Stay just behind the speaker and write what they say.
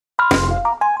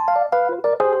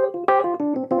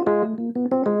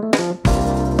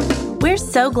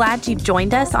so glad you've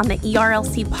joined us on the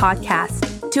ERLC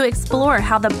podcast to explore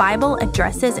how the Bible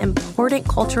addresses important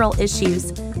cultural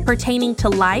issues pertaining to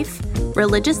life,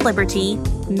 religious liberty,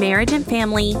 marriage and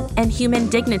family, and human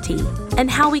dignity, and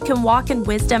how we can walk in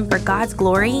wisdom for God's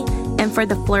glory and for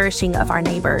the flourishing of our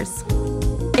neighbors.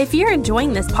 If you're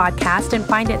enjoying this podcast and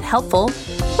find it helpful,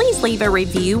 please leave a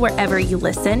review wherever you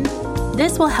listen.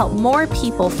 This will help more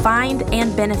people find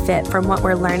and benefit from what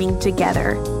we're learning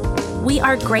together. We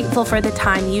are grateful for the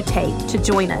time you take to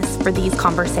join us for these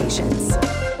conversations.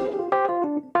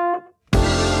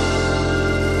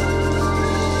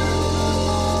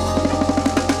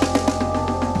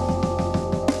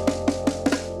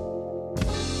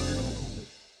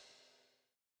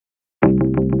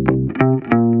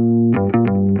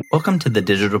 Welcome to the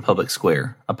Digital Public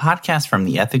Square, a podcast from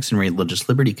the Ethics and Religious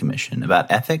Liberty Commission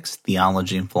about ethics,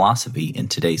 theology, and philosophy in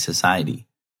today's society.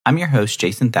 I'm your host,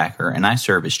 Jason Thacker, and I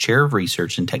serve as Chair of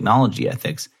Research and Technology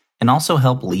Ethics and also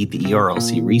help lead the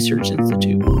ERLC Research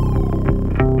Institute.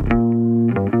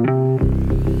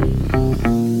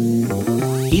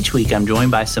 Each week, I'm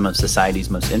joined by some of society's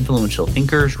most influential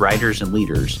thinkers, writers, and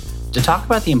leaders to talk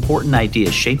about the important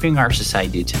ideas shaping our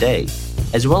society today,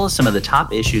 as well as some of the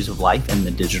top issues of life in the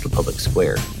digital public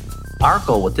square. Our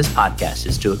goal with this podcast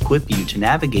is to equip you to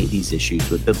navigate these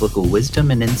issues with biblical wisdom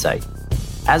and insight.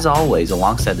 As always,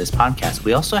 alongside this podcast,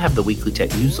 we also have the weekly tech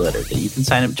newsletter that you can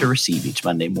sign up to receive each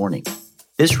Monday morning.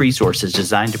 This resource is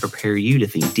designed to prepare you to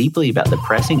think deeply about the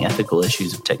pressing ethical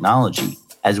issues of technology,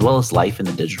 as well as life in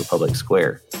the digital public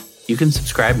square. You can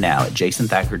subscribe now at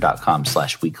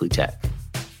jasonthacker.com/weeklytech.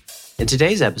 In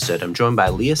today's episode, I'm joined by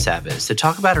Leah Savas to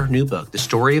talk about her new book, The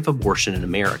Story of Abortion in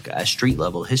America, A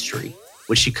Street-Level History,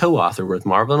 which she co-authored with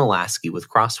Marvin Olasky with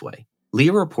Crossway.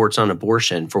 Leah reports on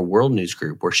abortion for World News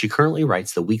Group, where she currently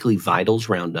writes the weekly Vitals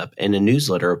Roundup and a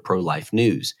newsletter of pro-life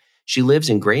news. She lives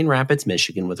in Grand Rapids,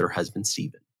 Michigan with her husband,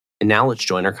 Stephen. And now let's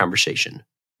join our conversation.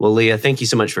 Well, Leah, thank you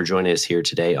so much for joining us here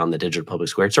today on the Digital Public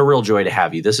Square. It's a real joy to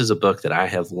have you. This is a book that I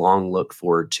have long looked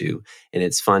forward to, and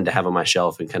it's fun to have on my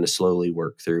shelf and kind of slowly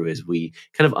work through as we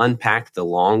kind of unpack the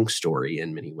long story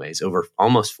in many ways, over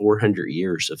almost 400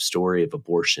 years of story of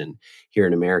abortion here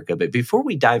in America. But before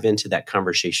we dive into that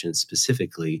conversation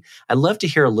specifically, I'd love to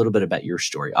hear a little bit about your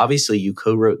story. Obviously, you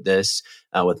co-wrote this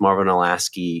with Marvin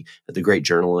Olasky, the great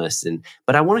journalist,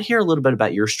 but I want to hear a little bit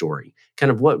about your story. Kind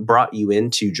of what brought you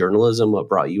into journalism, what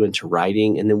brought you into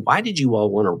writing, and then why did you all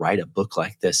want to write a book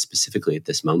like this specifically at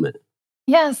this moment?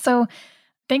 Yeah, so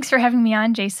thanks for having me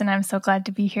on, Jason. I'm so glad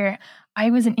to be here. I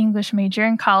was an English major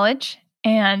in college,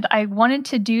 and I wanted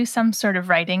to do some sort of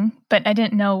writing, but I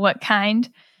didn't know what kind.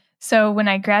 So when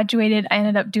I graduated, I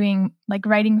ended up doing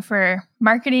writing for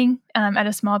marketing at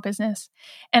a small business.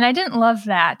 And I didn't love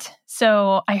that.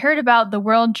 So I heard about the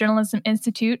World Journalism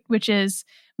Institute, which is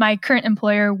my current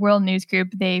employer, World News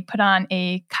Group. They put on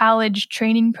a college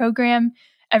training program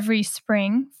every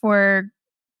spring for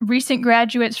recent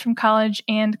graduates from college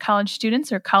and college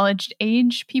students or college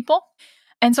age people.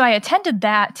 And so I attended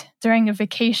that during a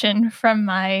vacation from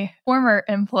my former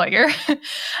employer.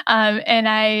 And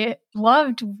I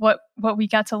loved what we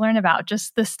got to learn about,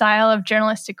 just the style of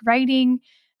journalistic writing.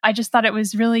 I just thought it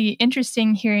was really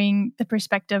interesting hearing the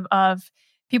perspective of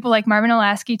people like Marvin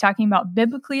Olasky talking about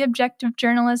biblically objective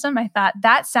journalism. I thought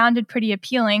that sounded pretty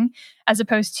appealing, as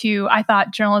opposed to, I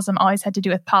thought journalism always had to do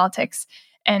with politics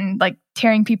and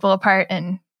tearing people apart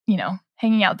and,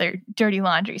 hanging out their dirty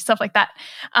laundry, stuff like that.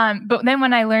 But then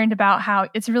when I learned about how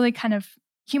it's really kind of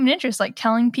human interest, like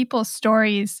telling people's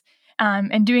stories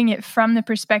and doing it from the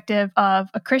perspective of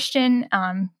a Christian,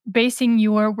 basing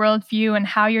your worldview and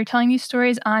how you're telling these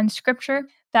stories on scripture,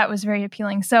 that was very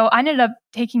appealing. So I ended up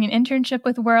taking an internship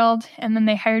with World, and then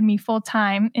they hired me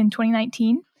full-time in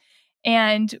 2019.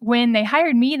 And when they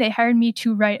hired me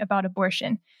to write about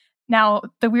abortion. Now,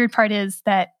 the weird part is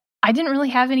that I didn't really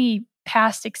have any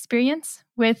past experience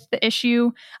with the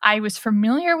issue. I was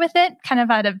familiar with it kind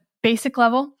of at a basic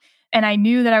level, and I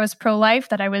knew that I was pro-life,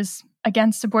 that I was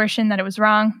against abortion, that it was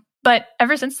wrong. But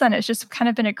ever since then, it's just kind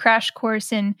of been a crash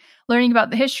course in learning about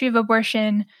the history of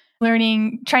abortion,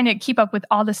 trying to keep up with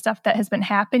all the stuff that has been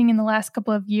happening in the last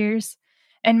couple of years.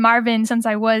 And Marvin, since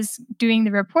I was doing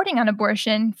the reporting on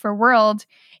abortion for World,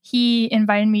 he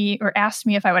invited me or asked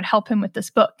me if I would help him with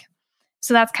this book.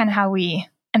 So that's kind of how we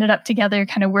ended up together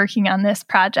kind of working on this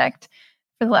project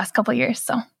for the last couple of years.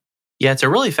 So yeah, it's a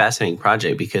really fascinating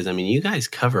project because, you guys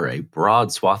cover a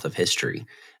broad swath of history.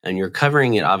 and you're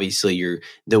covering it. Obviously,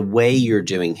 the way you're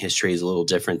doing history is a little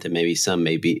different than maybe some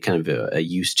may be kind of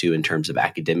used to in terms of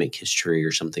academic history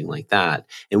or something like that.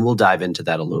 And we'll dive into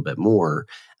that a little bit more.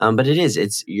 But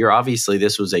you're obviously,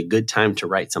 this was a good time to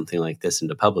write something like this and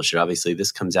to publish it. Obviously,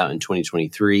 this comes out in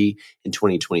 2023. In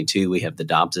 2022, we have the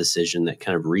Dobbs decision that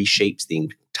kind of reshapes the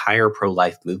entire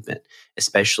pro-life movement,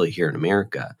 especially here in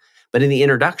America. But in the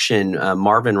introduction,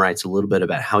 Marvin writes a little bit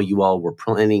about how you all were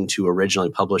planning to originally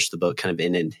publish the book kind of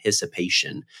in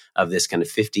anticipation of this kind of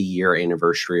 50-year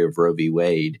anniversary of Roe v.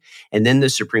 Wade. And then the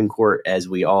Supreme Court, as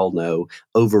we all know,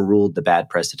 overruled the bad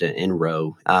precedent in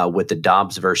Roe with the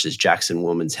Dobbs versus Jackson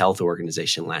Women's Health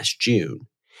Organization last June.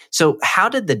 So how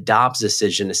did the Dobbs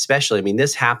decision, especially,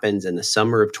 this happens in the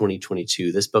summer of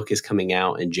 2022. This book is coming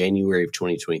out in January of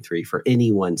 2023 for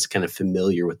anyone's kind of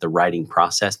familiar with the writing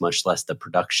process, much less the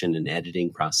production and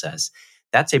editing process.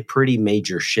 That's a pretty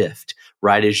major shift,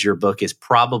 right as your book is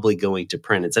probably going to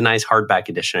print. It's a nice hardback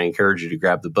edition. I encourage you to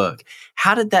grab the book.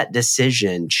 How did that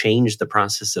decision change the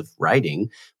process of writing,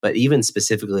 but even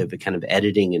specifically of the kind of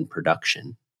editing and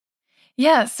production?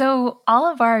 Yeah, so all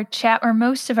of our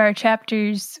most of our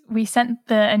chapters, we sent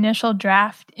the initial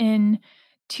draft in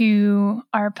to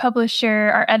our publisher,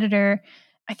 our editor.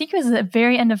 I think it was at the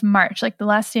very end of March, like the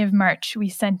last day of March, we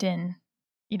sent in,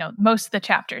 most of the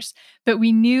chapters. But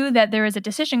we knew that there was a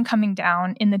decision coming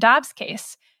down in the Dobbs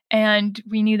case, and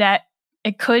we knew that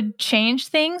it could change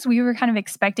things. We were kind of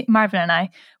expecting, Marvin and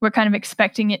I were kind of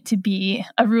expecting it to be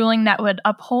a ruling that would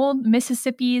uphold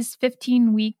Mississippi's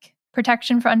 15-week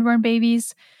protection for unborn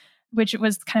babies, which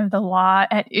was kind of the law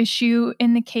at issue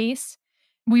in the case.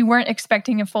 We weren't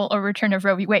expecting a full overturn of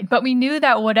Roe v. Wade, but we knew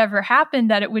that whatever happened,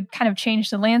 that it would kind of change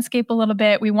the landscape a little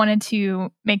bit. We wanted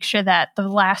to make sure that the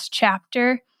last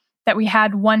chapter, that we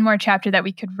had one more chapter that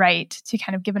we could write to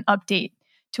kind of give an update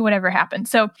to whatever happened.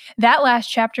 So that last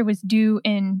chapter was due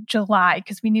in July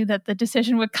because we knew that the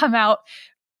decision would come out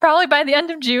probably by the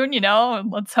end of June,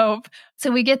 let's hope.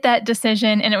 So we get that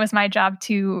decision, and it was my job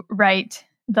to write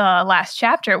the last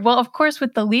chapter. Well, of course,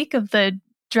 with the leak of the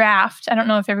draft, I don't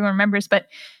know if everyone remembers, but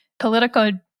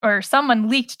Politico or someone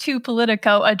leaked to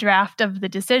Politico a draft of the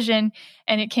decision,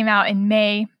 and it came out in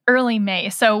May, early May.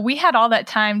 So we had all that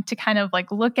time to kind of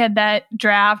look at that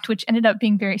draft, which ended up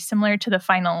being very similar to the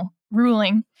final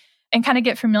ruling, and kind of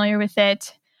get familiar with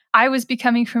it. I was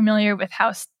becoming familiar with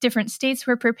how different states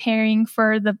were preparing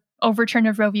for the overturn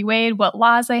of Roe v. Wade, what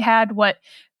laws they had, what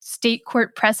state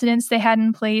court precedents they had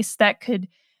in place that could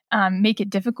make it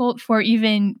difficult for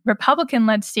even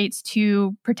Republican-led states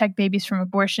to protect babies from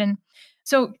abortion.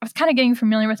 So I was kind of getting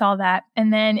familiar with all that.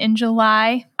 And then in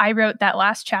July, I wrote that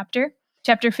last chapter,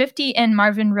 chapter 50, and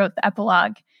Marvin wrote the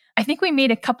epilogue. I think we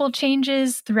made a couple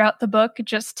changes throughout the book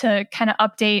just to kind of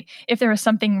update if there was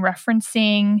something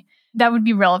referencing that would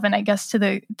be relevant, I guess, to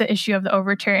the issue of the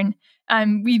overturn.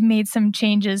 We've made some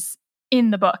changes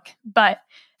in the book, but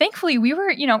thankfully we're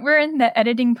in the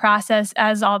editing process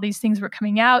as all these things were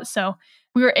coming out. So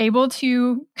we were able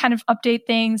to kind of update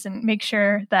things and make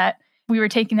sure that we were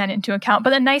taking that into account. But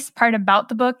the nice part about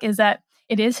the book is that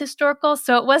it is historical.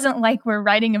 So it wasn't like we're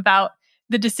writing about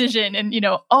the decision and,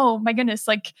 oh my goodness,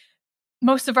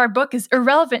 most of our book is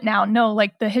irrelevant now. No,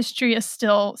 the history is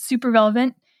still super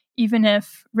relevant, even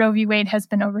if Roe v. Wade has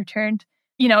been overturned.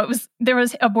 There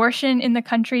was abortion in the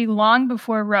country long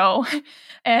before Roe,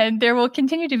 and there will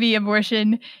continue to be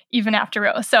abortion even after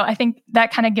Roe. So I think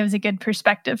that kind of gives a good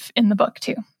perspective in the book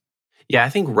too. Yeah, I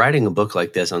think writing a book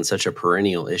like this on such a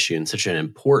perennial issue and such an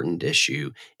important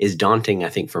issue is daunting, I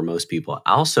think, for most people.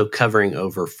 Also, covering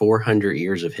over 400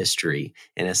 years of history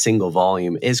in a single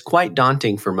volume is quite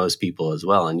daunting for most people as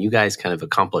well. And you guys kind of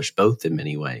accomplished both in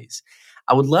many ways.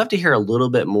 I would love to hear a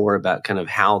little bit more about kind of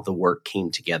how the work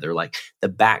came together, like the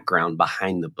background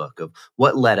behind the book of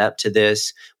what led up to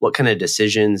this. What kind of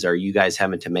decisions are you guys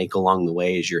having to make along the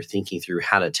way as you're thinking through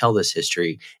how to tell this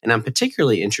history? And I'm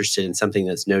particularly interested in something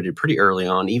that's noted pretty early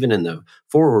on, even in the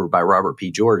foreword by Robert P.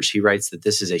 George. He writes that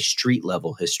this is a street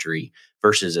level history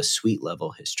versus a suite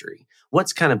level history.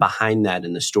 What's kind of behind that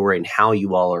in the story and how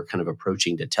you all are kind of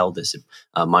approaching to tell this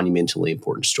monumentally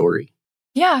important story?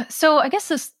 Yeah, so I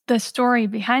guess the story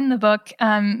behind the book,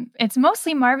 it's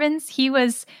mostly Marvin's. He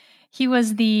was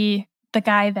the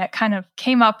guy that kind of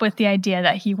came up with the idea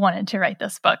that he wanted to write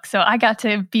this book. So I got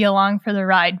to be along for the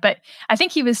ride, but I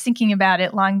think he was thinking about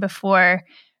it long before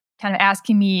kind of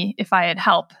asking me if I had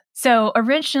help. So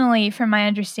originally, from my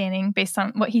understanding, based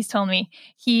on what he's told me,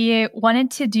 he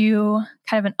wanted to do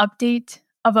kind of an update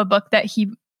of a book that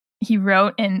he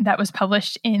wrote and that was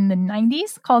published in the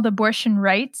 90s called Abortion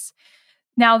Rights.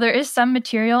 Now, there is some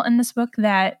material in this book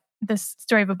that this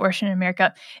story of abortion in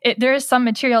America, there is some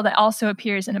material that also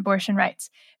appears in abortion rights.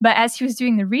 But as he was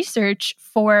doing the research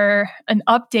for an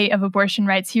update of abortion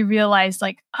rights, he realized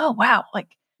like, oh, wow,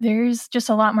 like there's just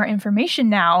a lot more information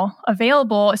now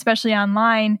available, especially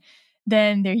online,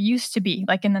 than there used to be,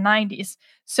 like in the 90s.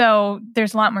 So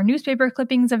there's a lot more newspaper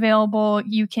clippings available.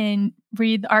 You can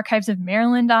read the Archives of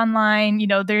Maryland online.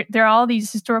 There are all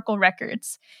these historical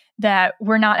records that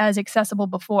were not as accessible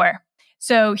before.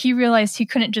 So he realized he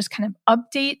couldn't just kind of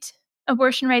update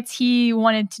abortion rights. He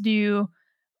wanted to do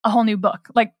a whole new book,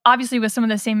 like obviously with some of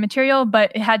the same material,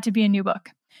 but it had to be a new book.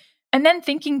 And then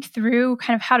thinking through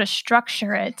kind of how to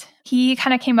structure it, he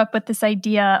kind of came up with this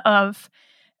idea of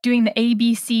doing the A,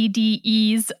 B, C, D,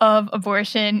 E's of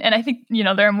abortion. And I think,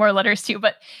 there are more letters too,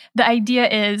 but the idea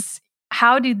is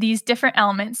how do these different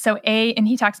elements, so A, and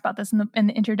he talks about this in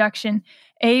the introduction,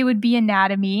 A would be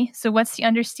anatomy. So what's the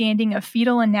understanding of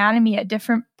fetal anatomy at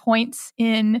different points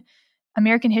in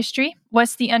American history?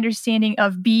 What's the understanding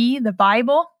of B, the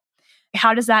Bible?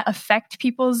 How does that affect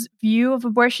people's view of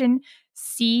abortion?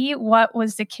 C, what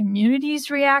was the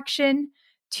community's reaction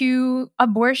to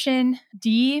abortion?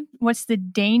 D, what's the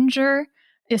danger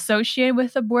associated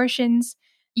with abortions?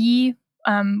 E,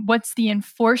 what's the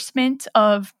enforcement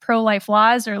of pro-life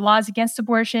laws or laws against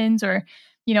abortions, or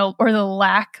the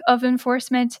lack of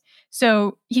enforcement?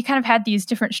 So he kind of had these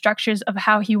different structures of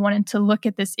how he wanted to look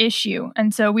at this issue.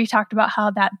 And so we talked about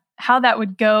how that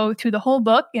would go through the whole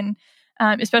book, and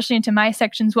especially into my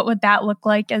sections, what would that look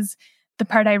like, as the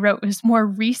part I wrote was more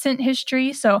recent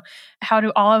history. So how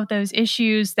do all of those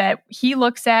issues that he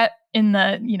looks at in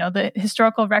the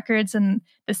historical records in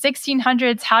the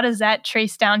 1600s, how does that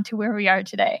trace down to where we are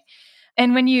today?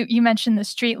 And when you mentioned the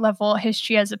street level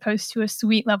history as opposed to a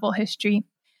suite level history,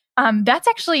 that's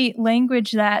actually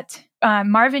language that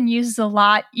Marvin uses a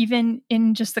lot, even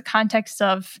in just the context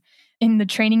of in the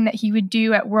training that he would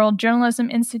do at World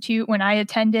Journalism Institute when I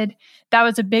attended. That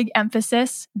was a big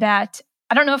emphasis. That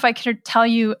I don't know if I could tell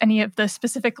you any of the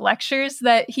specific lectures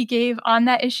that he gave on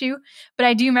that issue, but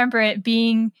I do remember it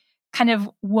being kind of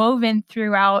woven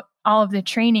throughout all of the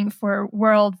training for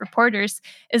world reporters,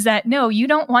 is that no, you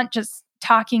don't want just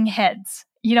talking heads.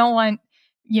 You don't want,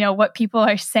 what people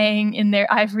are saying in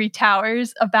their ivory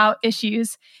towers about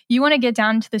issues. You want to get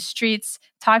down to the streets,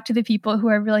 talk to the people who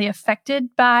are really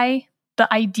affected by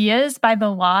the ideas, by the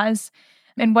laws,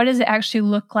 and what does it actually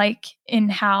look like in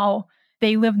how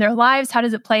they live their lives? How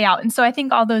does it play out? And so I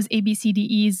think all those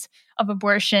ABCDEs of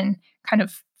abortion kind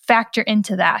of factor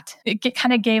into that. It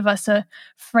kind of gave us a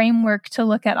framework to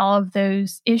look at all of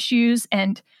those issues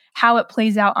and how it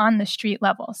plays out on the street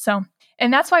level. So,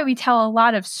 and that's why we tell a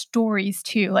lot of stories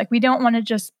too. Like, we don't want to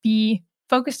just be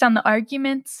focused on the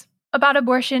arguments about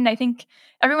abortion. I think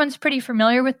everyone's pretty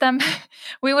familiar with them.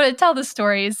 We want to tell the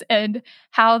stories and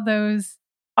how those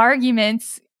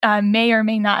arguments may or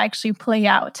may not actually play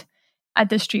out at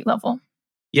the street level.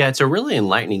 Yeah, it's a really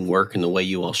enlightening work in the way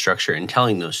you all structure and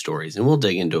telling those stories. And we'll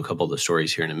dig into a couple of the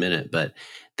stories here in a minute. But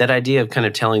that idea of kind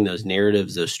of telling those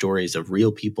narratives, those stories of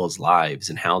real people's lives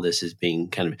and how this is being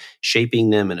kind of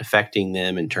shaping them and affecting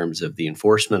them in terms of the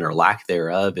enforcement or lack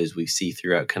thereof, as we see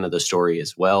throughout kind of the story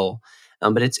as well.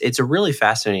 But it's a really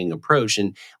fascinating approach.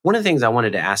 And one of the things I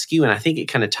wanted to ask you, and I think it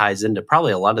kind of ties into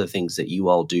probably a lot of the things that you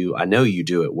all do. I know you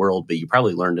do at World, but you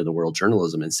probably learned in the World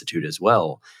Journalism Institute as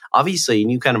well. Obviously,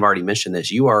 and you kind of already mentioned this,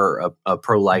 you are a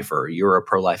pro-lifer. You're a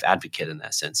pro-life advocate in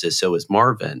that sense, and so is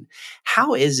Marvin.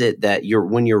 How is it that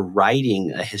when you're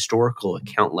writing a historical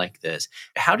account like this,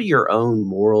 how do your own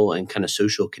moral and kind of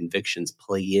social convictions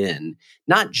play in,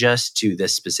 not just to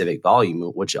this specific volume,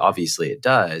 which obviously it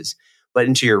does, but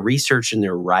into your research and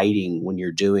their writing when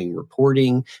you're doing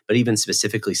reporting, but even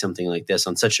specifically something like this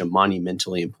on such a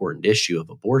monumentally important issue of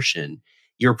abortion?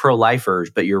 You're pro-lifers,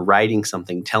 but you're writing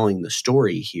something telling the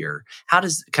story here. How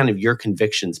does kind of your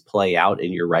convictions play out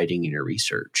in your writing and your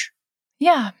research?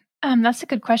 Yeah, that's a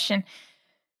good question.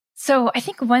 So I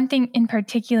think one thing in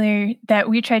particular that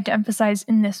we tried to emphasize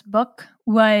in this book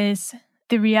was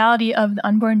the reality of the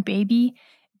unborn baby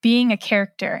being a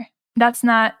character. That's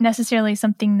not necessarily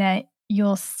something that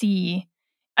you'll see.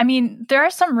 I mean, there are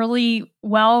some really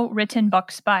well-written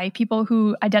books by people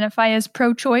who identify as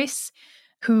pro-choice,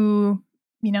 who,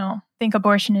 think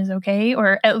abortion is okay,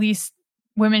 or at least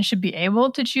women should be able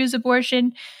to choose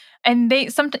abortion. And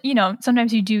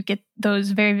sometimes you do get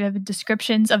those very vivid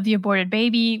descriptions of the aborted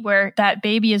baby where that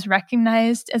baby is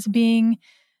recognized as being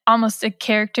almost a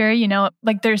character,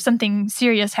 like there's something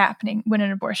serious happening when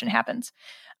an abortion happens.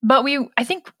 But I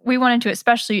think we wanted to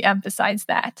especially emphasize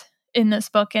that in this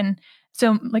book. And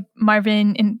so like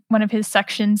Marvin, in one of his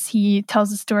sections, he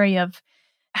tells the story of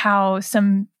how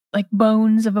some like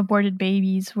bones of aborted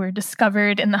babies were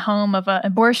discovered in the home of an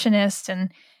abortionist,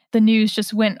 and the news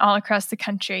just went all across the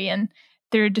country. And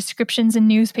there are descriptions in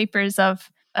newspapers of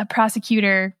a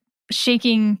prosecutor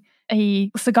shaking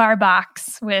a cigar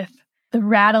box with the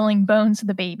rattling bones of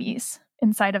the babies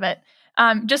inside of it.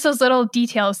 Just those little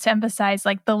details to emphasize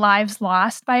like the lives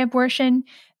lost by abortion,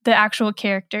 the actual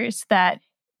characters that,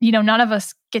 none of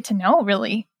us get to know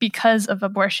really because of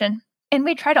abortion. And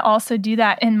we try to also do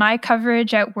that in my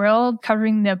coverage at World,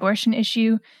 covering the abortion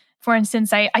issue. For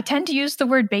instance, I tend to use the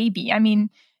word baby. I mean,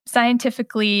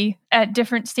 scientifically, at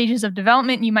different stages of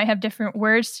development, you might have different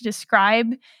words to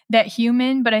describe that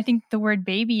human, but I think the word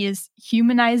baby is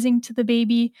humanizing to the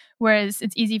baby, whereas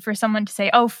it's easy for someone to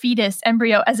say, oh, fetus,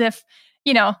 embryo, as if,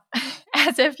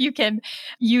 as if you can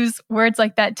use words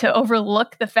like that to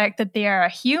overlook the fact that they are a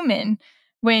human.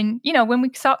 When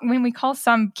we call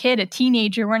some kid a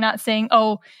teenager, we're not saying,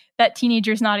 oh, that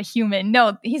teenager is not a human.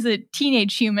 No, he's a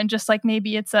teenage human, just like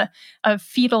maybe it's a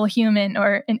fetal human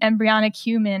or an embryonic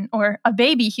human or a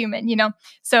baby human,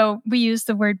 So we use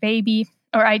the word baby,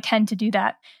 or I tend to do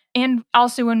that. And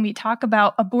also when we talk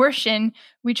about abortion,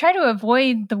 we try to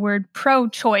avoid the word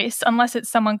pro-choice unless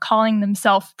it's someone calling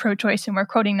themselves pro-choice and we're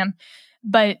quoting them.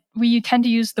 But we tend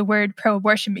to use the word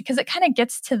pro-abortion because it kind of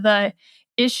gets to the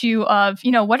issue of,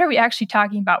 what are we actually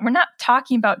talking about? We're not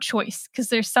talking about choice because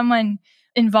there's someone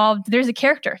involved. There's a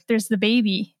character. There's the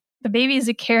baby. The baby is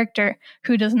a character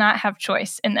who does not have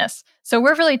choice in this. So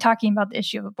we're really talking about the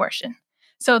issue of abortion.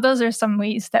 So those are some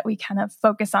ways that we kind of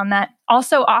focus on that.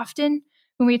 Also, often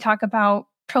when we talk about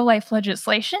pro-life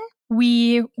legislation,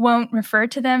 we won't refer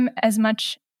to them as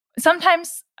much.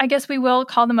 Sometimes, I guess we will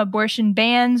call them abortion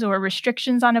bans or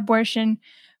restrictions on abortion,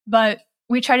 but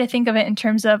we try to think of it in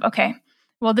terms of, okay,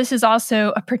 well, this is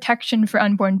also a protection for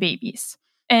unborn babies.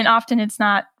 And often it's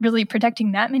not really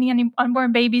protecting that many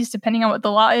unborn babies, depending on what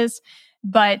the law is.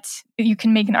 But you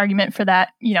can make an argument for that,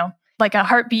 like a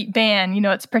heartbeat ban,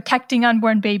 it's protecting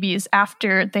unborn babies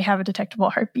after they have a detectable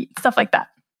heartbeat, stuff like that.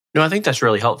 No, I think that's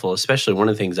really helpful, especially one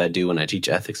of the things I do when I teach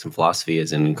ethics and philosophy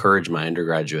is and encourage my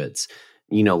undergraduates,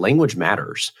 language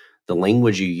matters. The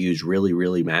language you use really,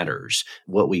 really matters.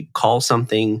 What we call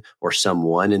something or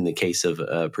someone in the case of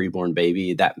a preborn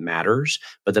baby, that matters.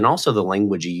 But then also the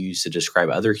language you use to describe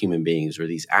other human beings or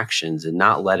these actions and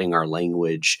not letting our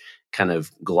language kind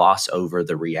of gloss over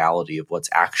the reality of what's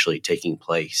actually taking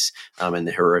place in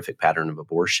the horrific pattern of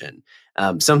abortion.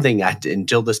 Something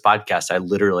until this podcast, I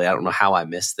don't know how I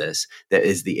missed this, that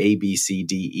is the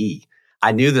ABCDE.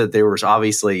 I knew that there was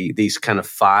obviously these kind of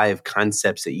 5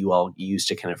 concepts that you all use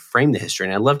to kind of frame the history.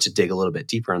 And I'd love to dig a little bit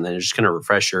deeper on that and just kind of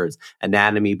refresh your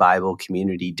anatomy, Bible,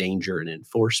 community, danger, and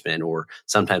enforcement, or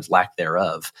sometimes lack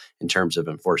thereof in terms of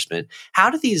enforcement. How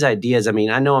do these ideas, I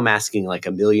know I'm asking like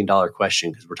 $1 million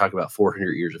question because we're talking about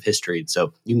 400 years of history. And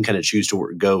so you can kind of choose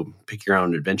to go pick your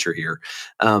own adventure here.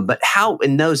 But how,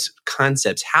 in those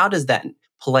concepts, how does that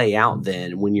play out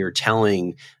then when you're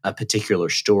telling a particular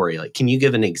story? Like, can you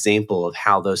give an example of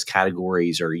how those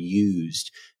categories are used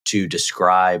to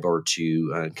describe or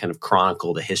to kind of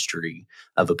chronicle the history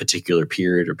of a particular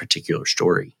period or particular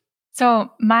story?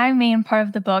 So my main part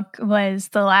of the book was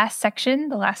the last section,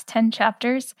 the last 10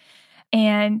 chapters.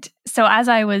 And so as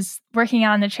I was working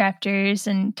on the chapters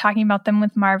and talking about them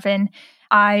with Marvin,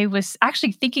 I was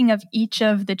actually thinking of each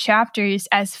of the chapters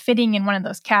as fitting in one of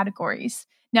those categories.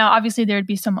 Now, obviously, there would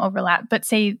be some overlap, but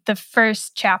say the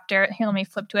first chapter, here, let me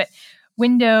flip to it.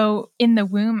 Window in the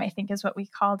Womb, I think is what we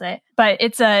called it. But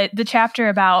it's the chapter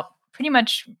about pretty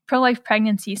much pro-life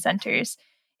pregnancy centers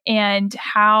and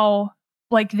how,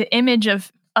 like, the image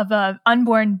of an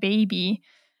unborn baby,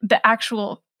 the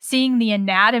actual seeing the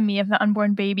anatomy of the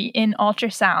unborn baby in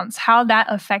ultrasounds, how that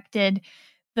affected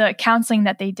the counseling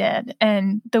that they did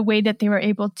and the way that they were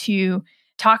able to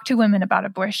talk to women about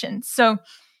abortion. So,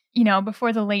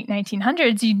 before the late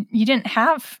 1900s, you didn't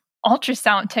have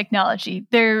ultrasound technology.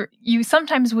 You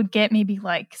sometimes would get maybe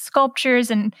like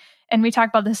sculptures, and we talk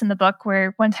about this in the book,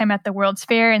 where one time at the World's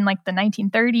Fair in like the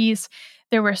 1930s,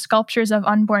 there were sculptures of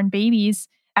unborn babies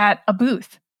at a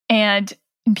booth, and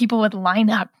people would line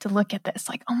up to look at this,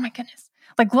 like, oh my goodness,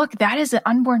 like, look, that is an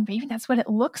unborn baby. That's what it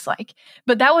looks like.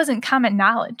 But that wasn't common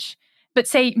knowledge. But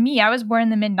say me, I was born in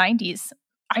the mid-90s.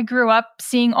 I grew up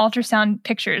seeing ultrasound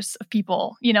pictures of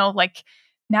people, like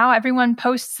now everyone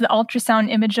posts the ultrasound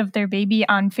image of their baby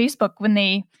on Facebook when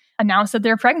they announce that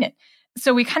they're pregnant.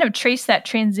 So we kind of trace that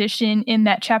transition in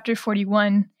that chapter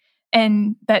 41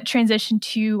 and that transition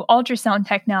to ultrasound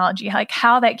technology, like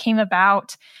how that came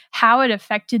about, how it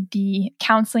affected the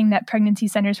counseling that pregnancy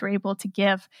centers were able to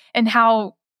give, and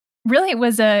how really it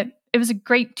was a it was a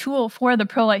great tool for the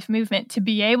pro-life movement to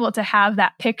be able to have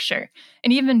that picture.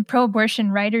 And even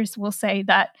pro-abortion writers will say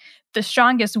that the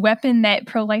strongest weapon that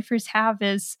pro-lifers have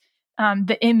is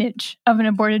the image of an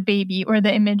aborted baby or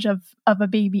the image of a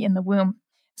baby in the womb.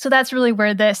 So that's really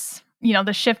where this,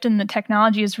 the shift in the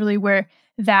technology is really where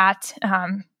that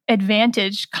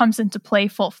advantage comes into play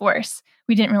full force.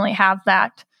 We didn't really have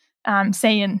that,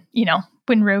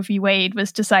 when Roe v. Wade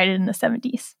was decided in the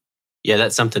 70s. Yeah,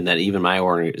 that's something that even my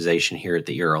organization here at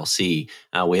the ERLC,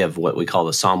 we have what we call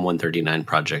the Psalm 139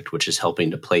 project, which is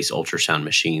helping to place ultrasound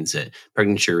machines at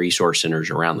pregnancy resource centers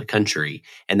around the country.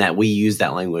 And that we use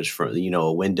that language for,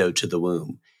 a window to the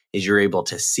womb, is you're able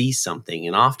to see something.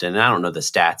 And often, and I don't know the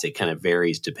stats, it kind of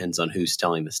varies, depends on who's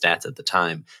telling the stats at the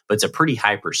time, but it's a pretty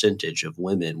high percentage of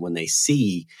women, when they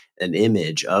see an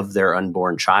image of their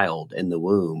unborn child in the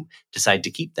womb, decide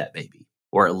to keep that baby.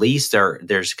 Or at least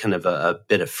there's kind of a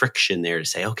bit of friction there to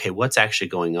say, okay, what's actually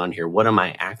going on here? What am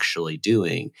I actually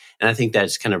doing? And I think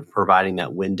that's kind of providing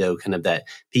that window, kind of that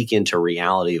peek into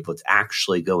reality of what's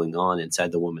actually going on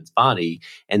inside the woman's body.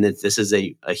 And that this is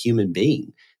a human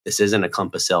being. This isn't a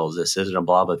clump of cells. This isn't a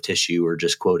blob of tissue or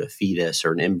just, quote, a fetus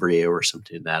or an embryo or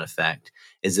something to that effect.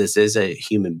 This is a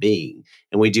human being.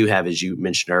 And we do have, as you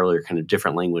mentioned earlier, kind of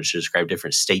different language to describe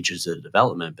different stages of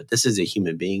development. But this is a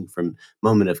human being from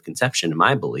moment of conception, in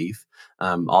my belief,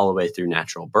 all the way through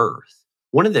natural birth.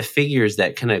 One of the figures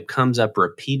that kind of comes up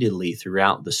repeatedly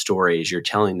throughout the story as you're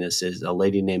telling this is a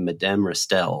lady named Madame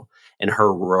Ristel and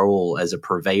her role as a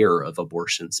purveyor of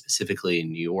abortion, specifically in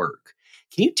New York.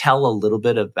 Can you tell a little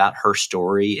bit about her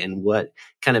story and what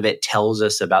kind of it tells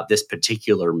us about this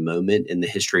particular moment in the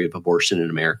history of abortion in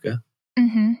America?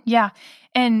 Mm-hmm. Yeah.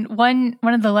 And one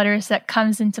of the letters that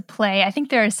comes into play, I think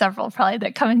there are several probably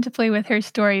that come into play with her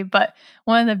story, but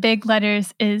one of the big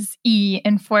letters is E,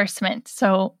 enforcement.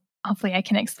 So hopefully I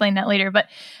can explain that later. But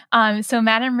so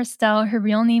Madame Ristel, her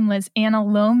real name was Anna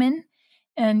Lohman,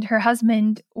 and her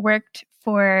husband worked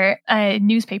for a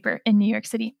newspaper in New York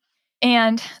City.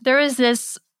 And there was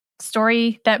this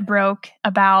story that broke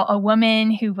about a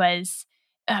woman who was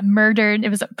murdered. It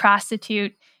was a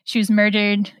prostitute. She was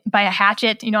murdered by a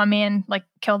hatchet. A man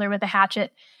killed her with a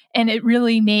hatchet. And it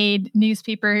really made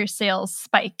newspaper sales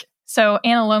spike. So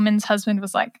Anna Lohman's husband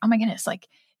was like, oh my goodness,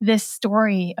 this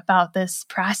story about this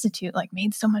prostitute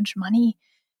made so much money.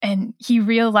 And he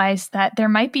realized that there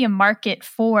might be a market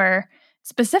for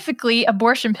specifically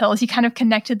abortion pills. He kind of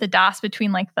connected the dots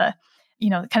between the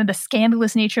kind of the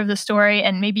scandalous nature of the story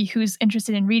and maybe who's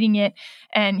interested in reading it.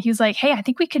 And he was like, hey, I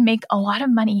think we could make a lot of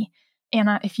money,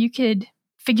 Anna, if you could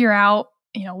figure out,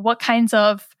 what kinds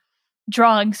of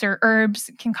drugs or herbs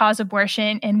can cause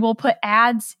abortion, and we'll put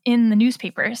ads in the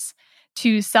newspapers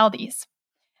to sell these.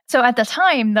 So at the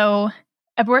time, though,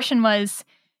 abortion was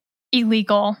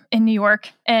illegal in New York,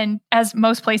 and as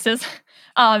most places,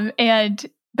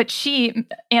 but she,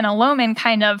 Anna Lohman,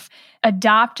 kind of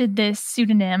adopted this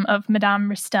pseudonym of Madame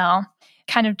Ristel,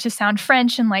 kind of to sound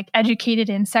French and educated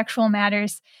in sexual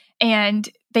matters. And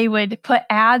they would put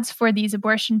ads for these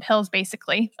abortion pills,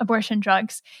 basically, abortion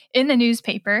drugs, in the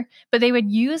newspaper. But they would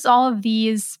use all of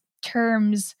these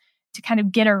terms to kind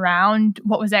of get around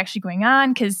what was actually going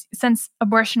on. Because since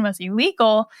abortion was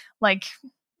illegal,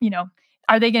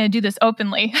 are they going to do this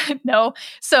openly? No.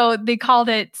 So they called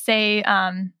it, say,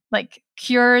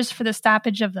 cures for the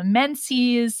stoppage of the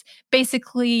menses.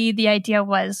 Basically, the idea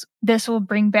was this will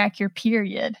bring back your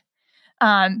period.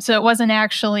 So it wasn't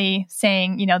actually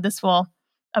saying, this will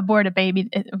abort a baby.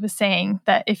 It was saying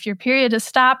that if your period is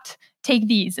stopped, take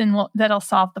these and that'll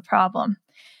solve the problem.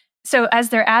 So as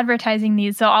they're advertising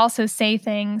these, they'll also say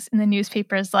things in the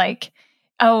newspapers like,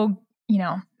 oh,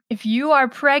 if you are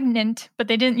pregnant, but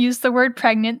they didn't use the word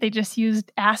pregnant, they just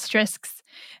used asterisks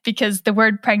because the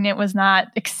word pregnant was not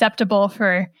acceptable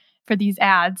for these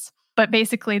ads. But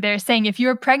basically they're saying if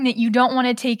you're pregnant, you don't want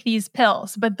to take these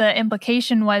pills. But the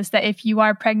implication was that if you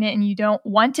are pregnant and you don't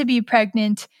want to be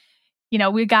pregnant,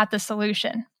 we got the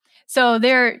solution. So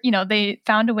they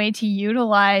found a way to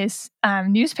utilize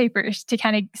newspapers to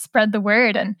kind of spread the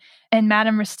word. And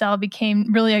Madame Ristel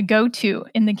became really a go-to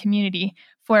in the community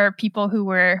for people who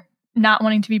were not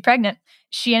wanting to be pregnant.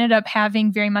 She ended up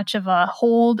having very much of a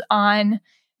hold on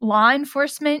law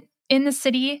enforcement in the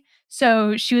city.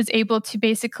 So she was able to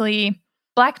basically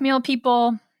blackmail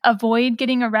people, avoid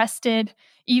getting arrested.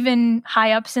 Even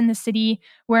high ups in the city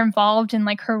were involved in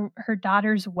her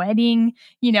daughter's wedding.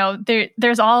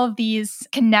 There's all of these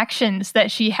connections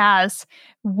that she has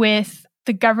with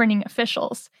the governing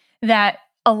officials that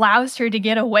allows her to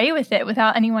get away with it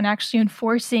without anyone actually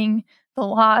enforcing the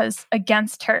laws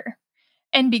against her.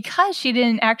 And because she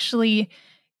didn't actually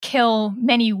kill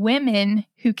many women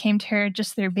who came to her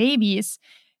just their babies,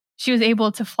 she was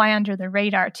able to fly under the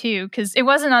radar too. Because it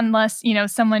wasn't unless,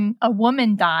 a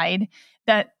woman died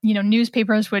that,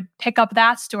 newspapers would pick up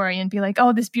that story and be like,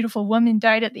 oh, this beautiful woman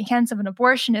died at the hands of an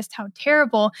abortionist. How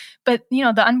terrible. But, the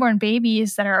unborn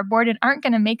babies that are aborted aren't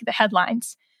going to make the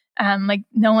headlines.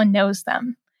 No one knows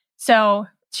them. So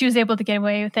she was able to get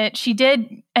away with it. She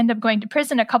did end up going to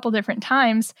prison a couple different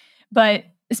times, but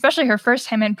especially her first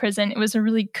time in prison, it was a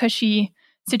really cushy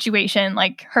situation.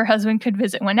 Like, her husband could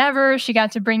visit whenever. She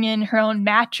got to bring in her own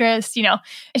mattress.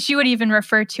 She would even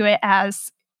refer to it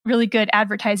as really good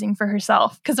advertising for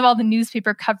herself because of all the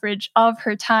newspaper coverage of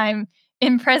her time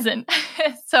in prison.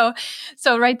 So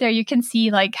right there, you can see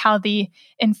like how the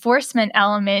enforcement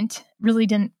element really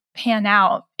didn't pan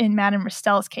out in Madame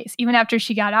Rastell's case. Even after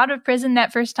she got out of prison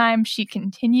that first time, she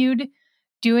continued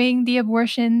doing the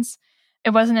abortions. It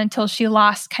wasn't until she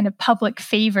lost kind of public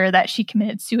favor that she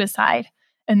committed suicide.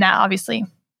 And that obviously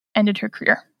ended her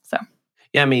career. So,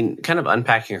 yeah, I mean, kind of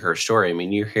unpacking her story. I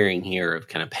mean, you're hearing here of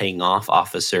kind of paying off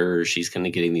officers. She's kind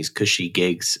of getting these cushy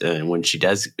gigs. And when she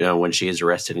is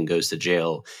arrested and goes to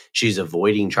jail, she's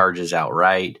avoiding charges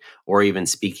outright, or even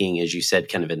speaking, as you said,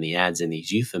 kind of in the ads, in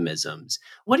these euphemisms.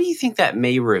 What do you think that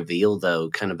may reveal, though,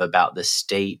 kind of about the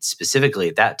state specifically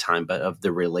at that time, but of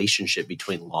the relationship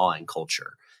between law and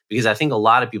culture? Because I think a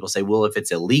lot of people say, well, if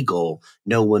it's illegal,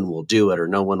 no one will do it or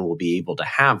no one will be able to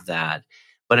have that.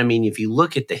 But I mean, if you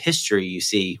look at the history, you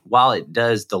see, while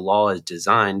the law is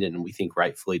designed, and we think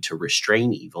rightfully, to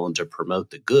restrain evil and to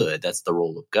promote the good, that's the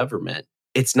role of government.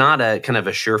 It's not a kind of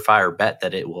a surefire bet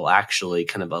that it will actually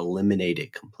kind of eliminate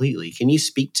it completely. Can you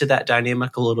speak to that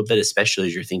dynamic a little bit, especially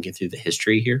as you're thinking through the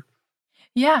history here?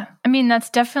 Yeah, I mean, that's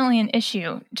definitely an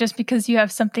issue. Just because you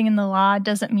have something in the law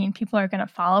doesn't mean people are going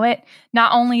to follow it.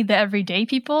 Not only the everyday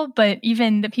people, but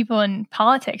even the people in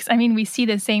politics. I mean, we see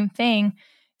the same thing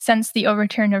since the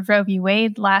overturn of Roe v.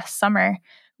 Wade last summer.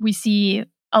 We see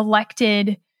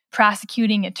elected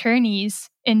prosecuting attorneys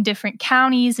in different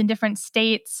counties and different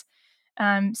states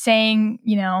saying,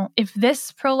 if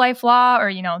this pro-life law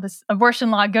or, this abortion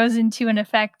law goes into an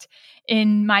effect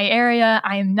in my area,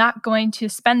 I am not going to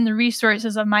spend the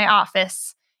resources of my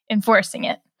office enforcing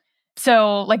it.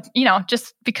 So,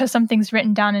 just because something's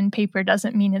written down in paper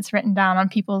doesn't mean it's written down on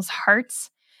people's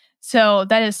hearts. So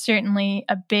that is certainly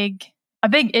a big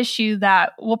issue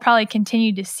that we'll probably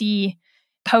continue to see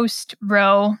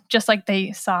post-Roe, just like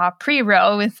they saw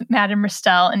pre-Roe with Madame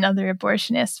Rastell and other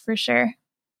abortionists, for sure.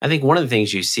 I think one of the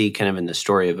things you see kind of in the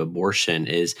story of abortion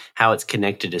is how it's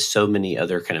connected to so many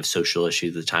other kind of social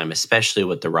issues of the time, especially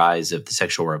with the rise of the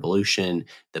sexual revolution,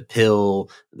 the pill,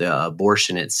 the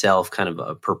abortion itself, kind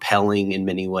of propelling in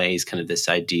many ways kind of this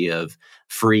idea of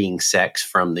freeing sex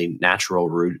from the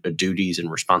natural duties and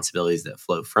responsibilities that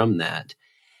flow from that.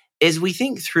 As we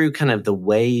think through kind of the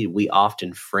way we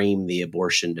often frame the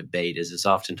abortion debate, is it's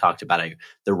often talked about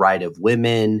the right of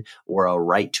women or a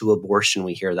right to abortion.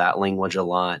 We hear that language a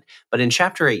lot. But in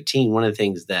chapter 18, one of the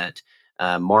things that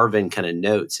Marvin kind of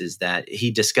notes is that he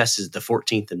discusses the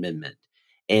 14th Amendment.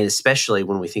 And especially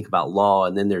when we think about law,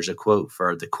 and then there's a quote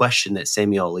for the question that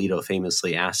Samuel Alito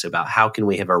famously asked about how can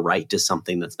we have a right to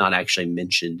something that's not actually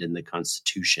mentioned in the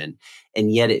Constitution,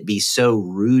 and yet it be so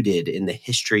rooted in the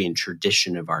history and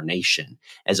tradition of our nation,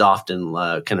 as often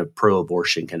kind of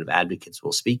pro-abortion kind of advocates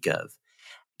will speak of.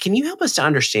 Can you help us to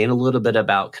understand a little bit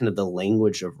about kind of the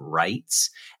language of rights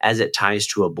as it ties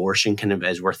to abortion, kind of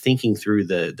as we're thinking through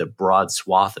the broad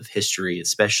swath of history,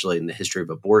 especially in the history of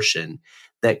abortion,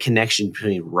 that connection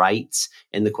between rights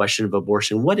and the question of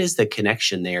abortion? What is the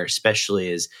connection there,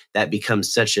 especially as that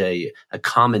becomes such a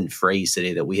common phrase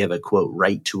today that we have a, quote,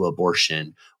 right to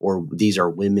abortion, or these are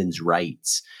women's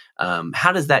rights?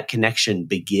 How does that connection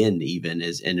begin even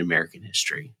as in American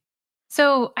history?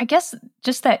 So I guess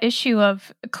just that issue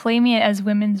of claiming it as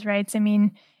women's rights, I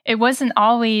mean, it wasn't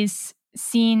always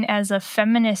seen as a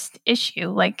feminist issue.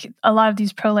 Like, a lot of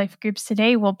these pro-life groups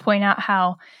today will point out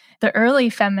how the early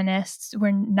feminists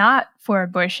were not for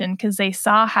abortion because they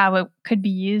saw how it could be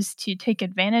used to take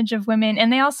advantage of women.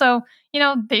 And they also,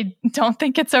 they don't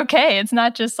think it's okay. It's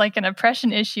not just like an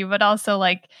oppression issue, but also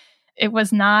like it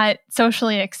was not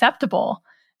socially acceptable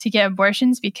to get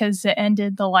abortions because it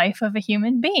ended the life of a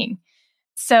human being.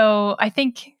 So I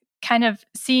think kind of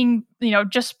seeing,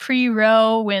 just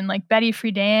pre-Roe, when like Betty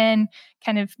Friedan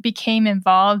kind of became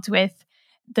involved with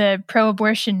the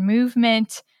pro-abortion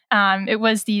movement, it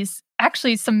was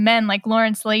some men like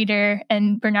Lawrence Lader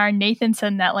and Bernard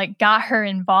Nathanson that like got her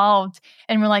involved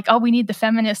and were like, oh, we need the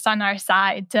feminists on our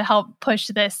side to help push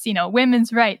this,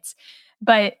 women's rights.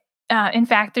 But in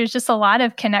fact, there's just a lot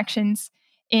of connections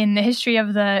in the history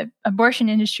of the abortion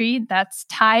industry that's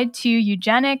tied to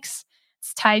eugenics.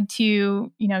 It's tied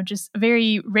to, just a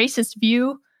very racist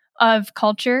view of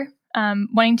culture,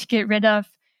 wanting to get rid of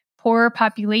poor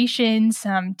populations,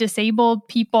 disabled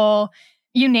people,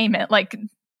 you name it. Like,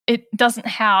 it doesn't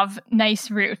have nice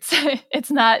roots.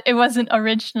 It wasn't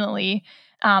originally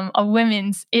a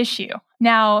women's issue.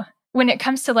 Now, when it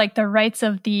comes to like the rights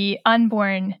of the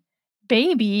unborn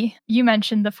baby, you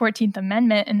mentioned the 14th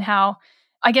Amendment and how,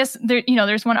 I guess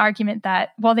there's one argument that,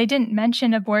 well, they didn't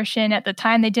mention abortion at the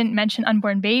time. They didn't mention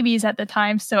unborn babies at the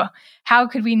time. So how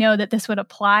could we know that this would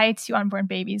apply to unborn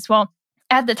babies? Well,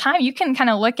 at the time, you can kind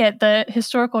of look at the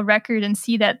historical record and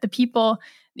see that the people,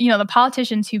 the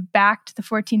politicians who backed the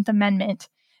 14th Amendment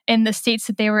in the states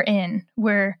that they were in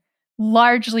were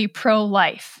largely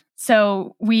pro-life.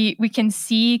 So we can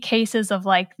see cases of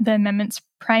like the amendment's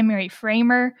primary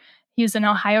framer. He was an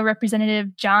Ohio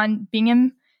representative, John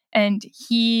Bingham, and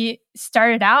he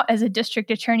started out as a district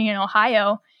attorney in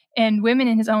Ohio, and women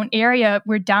in his own area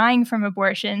were dying from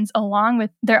abortions along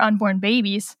with their unborn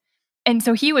babies. And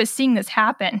so he was seeing this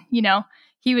happen,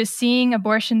 he was seeing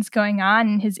abortions going on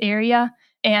in his area.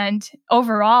 And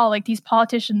overall, like, these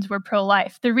politicians were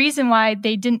pro-life. The reason why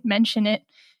they didn't mention it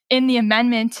in the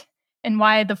amendment and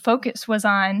why the focus was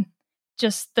on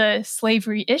just the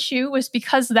slavery issue was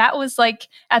because that was like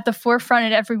at the forefront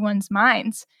of everyone's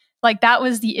minds. Like, that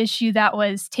was the issue that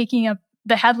was taking up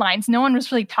the headlines. No one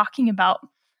was really talking about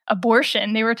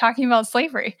abortion. They were talking about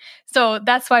slavery. So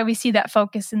that's why we see that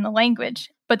focus in the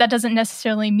language. But that doesn't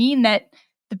necessarily mean that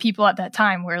the people at that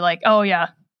time were like, oh yeah,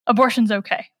 abortion's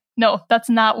okay. No, that's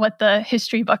not what the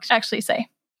history books actually say.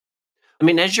 I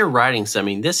mean, as you're writing,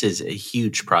 this is a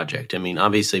huge project. I mean,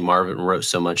 obviously, Marvin wrote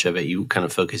so much of it. You kind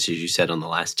of focused, as you said, on the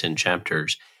last 10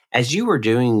 chapters. As you were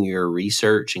doing your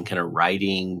research and kind of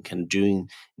writing,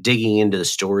 digging into the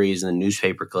stories and the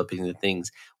newspaper clippings and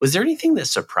things, was there anything that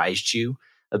surprised you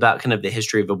about kind of the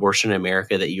history of abortion in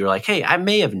America that you were like, hey, I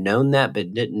may have known that,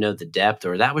 but didn't know the depth,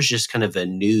 or that was just kind of a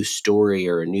new story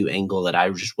or a new angle that I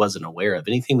just wasn't aware of?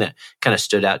 Anything that kind of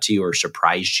stood out to you or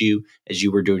surprised you as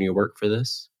you were doing your work for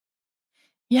this?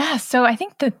 Yeah, so I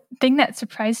think the thing that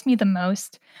surprised me the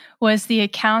most was the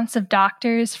accounts of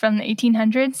doctors from the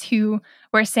 1800s who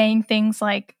were saying things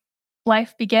like,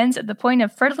 life begins at the point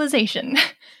of fertilization.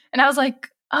 And I was like,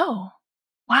 oh,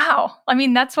 wow. I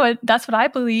mean, that's what I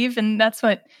believe, and that's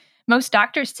what most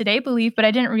doctors today believe, but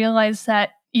I didn't realize that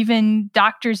even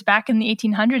doctors back in the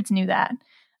 1800s knew that.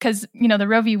 Because, the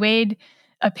Roe v. Wade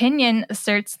opinion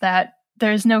asserts that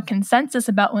there's no consensus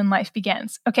about when life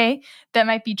begins. Okay, that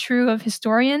might be true of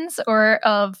historians or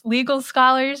of legal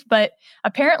scholars, but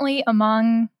apparently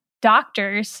among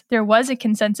doctors, there was a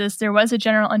consensus, there was a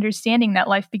general understanding that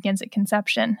life begins at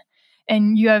conception.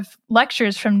 And you have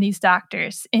lectures from these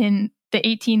doctors in the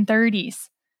 1830s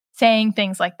saying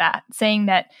things like that, saying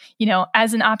that,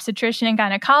 as an obstetrician and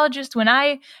gynecologist, when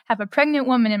I have a pregnant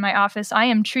woman in my office, I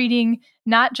am treating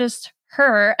not just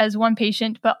her as one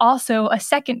patient, but also a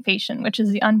second patient, which is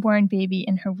the unborn baby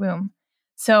in her womb.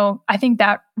 So I think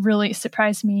that really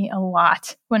surprised me a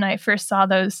lot when I first saw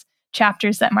those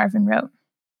chapters that Marvin wrote.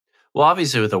 Well,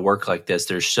 obviously, with a work like this,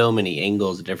 there's so many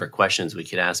angles and different questions we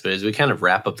could ask. But as we kind of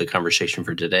wrap up the conversation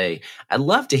for today, I'd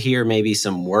love to hear maybe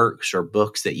some works or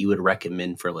books that you would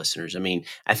recommend for listeners. I mean,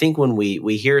 I think when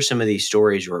we hear some of these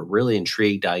stories, we're really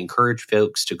intrigued. I encourage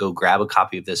folks to go grab a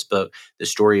copy of this book, The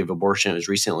Story of Abortion. It was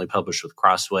recently published with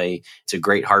Crossway. It's a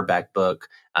great hardback book.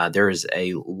 There is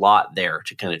a lot there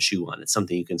to kind of chew on. It's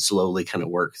something you can slowly kind of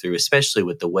work through, especially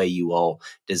with the way you all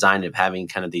designed it, having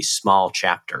kind of these small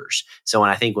chapters. So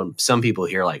when some people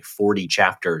hear like 40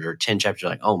 chapters or 10 chapters,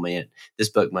 like, oh man, this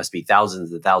book must be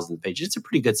thousands and thousands of pages. It's a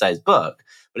pretty good sized book,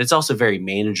 but it's also very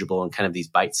manageable and kind of these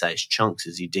bite-sized chunks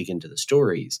as you dig into the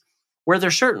stories. Were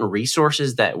there certain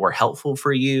resources that were helpful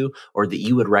for you or that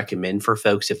you would recommend for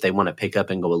folks if they want to pick up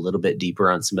and go a little bit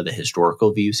deeper on some of the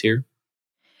historical views here?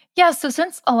 Yeah, so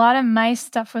since a lot of my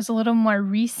stuff was a little more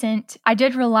recent, I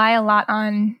did rely a lot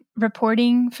on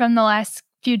reporting from the last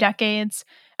few decades,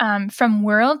 from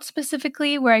World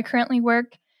specifically, where I currently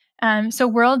work. So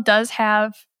World does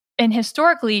have, and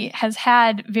historically has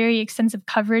had, very extensive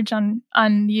coverage on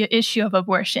the issue of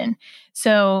abortion.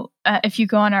 So if you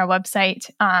go on our website,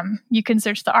 you can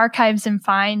search the archives and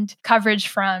find coverage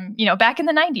from, back in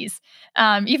the 90s,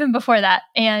 even before that.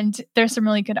 And there's some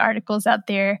really good articles out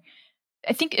there.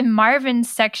 I think in Marvin's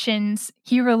sections,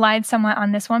 he relied somewhat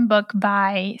on this one book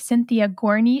by Cynthia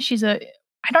Gorney.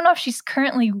 I don't know if she's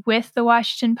currently with the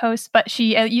Washington Post, but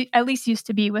she at least used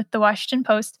to be with the Washington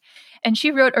Post. And she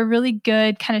wrote a really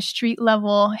good kind of street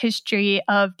level history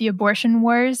of the abortion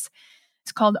wars. It's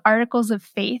It's called Articles of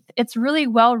Faith. It's really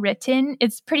well written.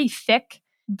 It's pretty thick,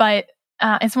 but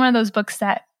it's one of those books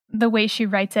that the way she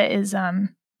writes it is,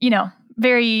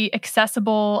 very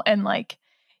accessible and like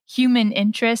human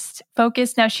interest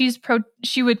focused. Now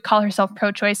she would call herself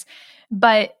pro-choice,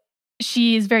 but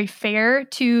she is very fair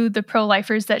to the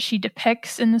pro-lifers that she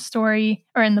depicts in the story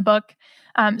or in the book.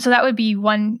 So that would be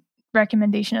one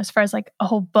recommendation as far as like a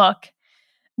whole book.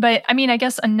 But I mean, I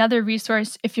guess another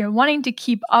resource, if you're wanting to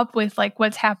keep up with like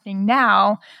what's happening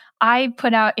now, I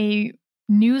put out a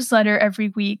newsletter every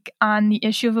week on the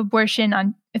issue of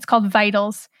abortion. It's called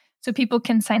Vitals. So people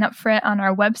can sign up for it on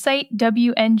our website,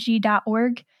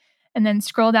 wng.org, and then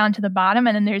scroll down to the bottom.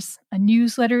 And then there's a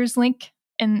newsletters link.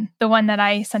 And the one that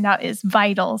I send out is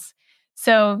Vitals.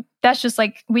 So that's just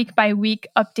like week by week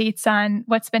updates on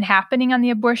what's been happening on the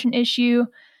abortion issue.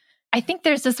 I think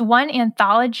there's this one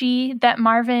anthology that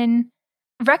Marvin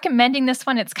recommending this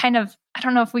one. It's kind of, I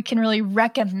don't know if we can really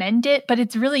recommend it, but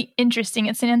it's really interesting.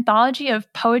 It's an anthology of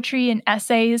poetry and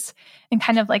essays and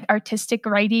kind of like artistic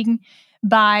writing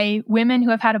by women who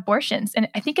have had abortions. And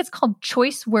I think it's called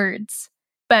Choice Words.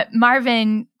 But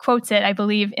Marvin quotes it, I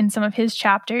believe, in some of his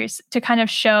chapters to kind of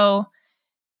show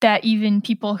that even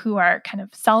people who are kind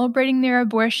of celebrating their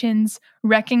abortions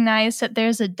recognize that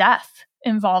there's a death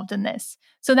involved in this.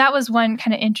 So that was one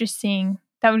kind of interesting,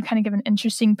 that would kind of give an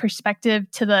interesting perspective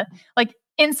to the, like,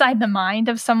 inside the mind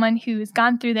of someone who has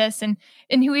gone through this and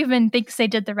who even thinks they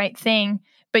did the right thing.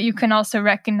 But you can also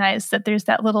recognize that there's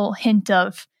that little hint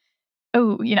of,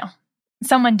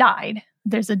 someone died,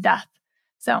 there's a death.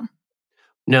 So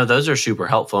no, those are super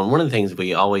helpful. And one of the things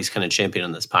we always kind of champion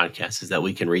on this podcast is that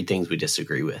we can read things we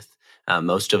disagree with.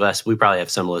 Most of us, we probably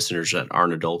have some listeners that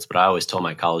aren't adults, but I always tell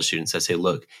my college students, I say,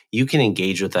 look, you can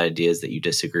engage with ideas that you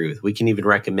disagree with. We can even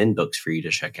recommend books for you to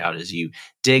check out. As you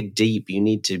dig deep, you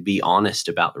need to be honest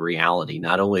about the reality,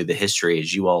 not only the history,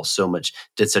 as you all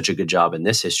did such a good job in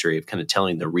this history of kind of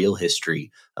telling the real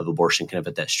history of abortion kind of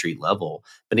at that street level,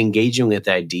 but engaging with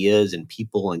ideas and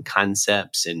people and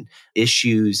concepts and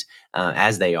issues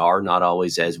as they are, not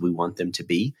always as we want them to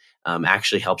be.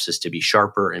 Actually helps us to be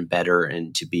sharper and better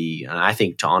and to be, I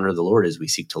think, to honor the Lord as we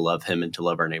seek to love him and to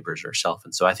love our neighbors ourselves.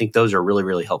 And so I think those are really,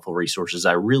 really helpful resources.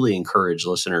 I really encourage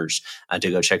listeners to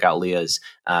go check out Leah's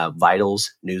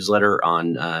Vitals newsletter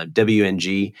on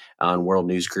WNG on World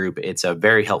News Group. It's a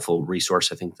very helpful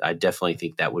resource. I definitely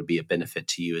think that would be a benefit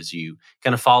to you as you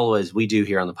kind of follow, as we do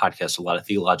here on the podcast, a lot of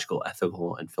theological,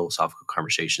 ethical, and philosophical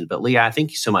conversations. But Leah, I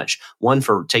thank you so much, one,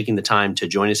 for taking the time to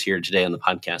join us here today on the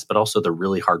podcast, but also the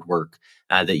really hard work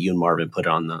that you and Marvin put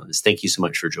on those. Thank you so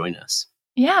much for joining us.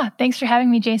 Yeah, thanks for having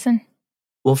me, Jason.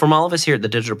 Well, from all of us here at the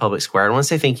Digital Public Square, I want to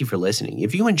say thank you for listening.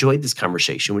 If you enjoyed this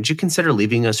conversation, would you consider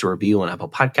leaving us a review on Apple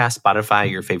Podcasts, Spotify,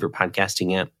 your favorite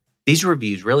podcasting app? These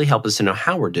reviews really help us to know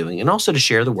how we're doing and also to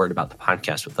share the word about the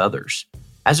podcast with others.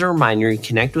 As a reminder, you can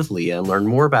connect with Leah and learn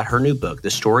more about her new book,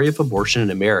 The Story of Abortion in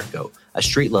America, a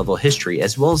street-level history,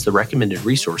 as well as the recommended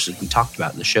resources we talked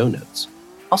about in the show notes.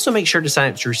 Also, make sure to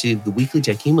sign up to receive the weekly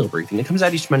tech email briefing that comes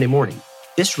out each Monday morning.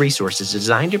 This resource is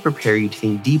designed to prepare you to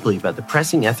think deeply about the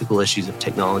pressing ethical issues of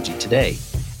technology today,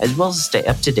 as well as to stay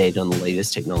up to date on the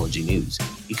latest technology news.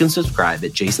 You can subscribe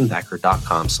at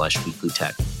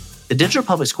jasonthacker.com/weeklytech. The Digital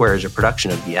Public Square is a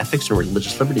production of the Ethics and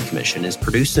Religious Liberty Commission and is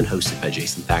produced and hosted by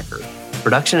Jason Thacker.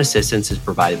 Production assistance is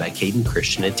provided by Caden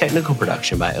Christian and technical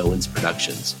production by Owens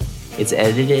Productions. It's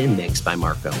edited and mixed by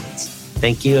Mark Owens.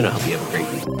 Thank you, and I hope you have a great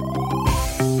week.